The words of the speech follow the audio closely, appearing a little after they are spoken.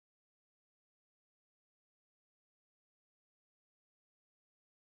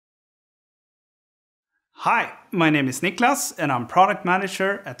Hi, my name is Niklas and I'm product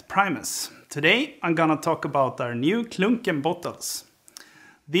manager at Primus. Today I'm gonna talk about our new Klunken bottles.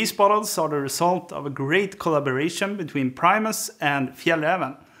 These bottles are the result of a great collaboration between Primus and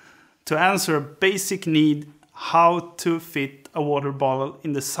Fjällräven to answer a basic need how to fit a water bottle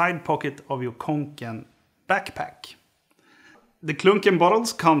in the side pocket of your Kanken backpack. The Klunken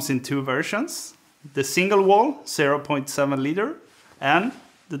bottles comes in two versions, the single wall 0.7 liter and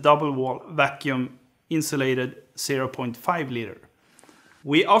the double wall vacuum insulated 0.5 liter.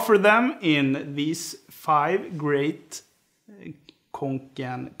 We offer them in these 5 great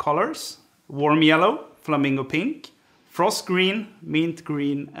Kanken colors: warm yellow, flamingo pink, frost green, mint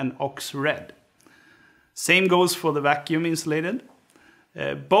green and ox red. Same goes for the vacuum insulated.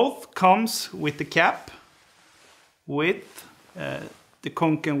 Both comes with the cap with the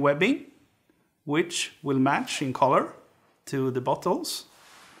Kanken webbing, which will match in color to the bottles.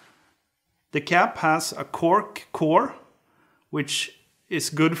 The cap has a cork core, which is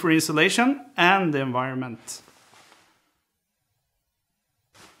good for insulation and the environment.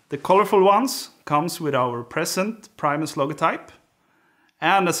 The colorful ones comes with our present Primus logotype,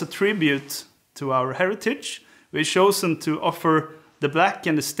 and as a tribute to our heritage, we've chosen to offer the black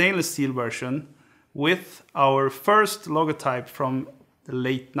and the stainless steel version with our first logotype from the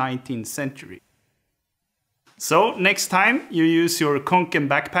late 19th century. So next time you use your Kanken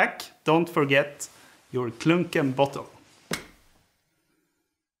backpack, don't forget your Klunken bottle.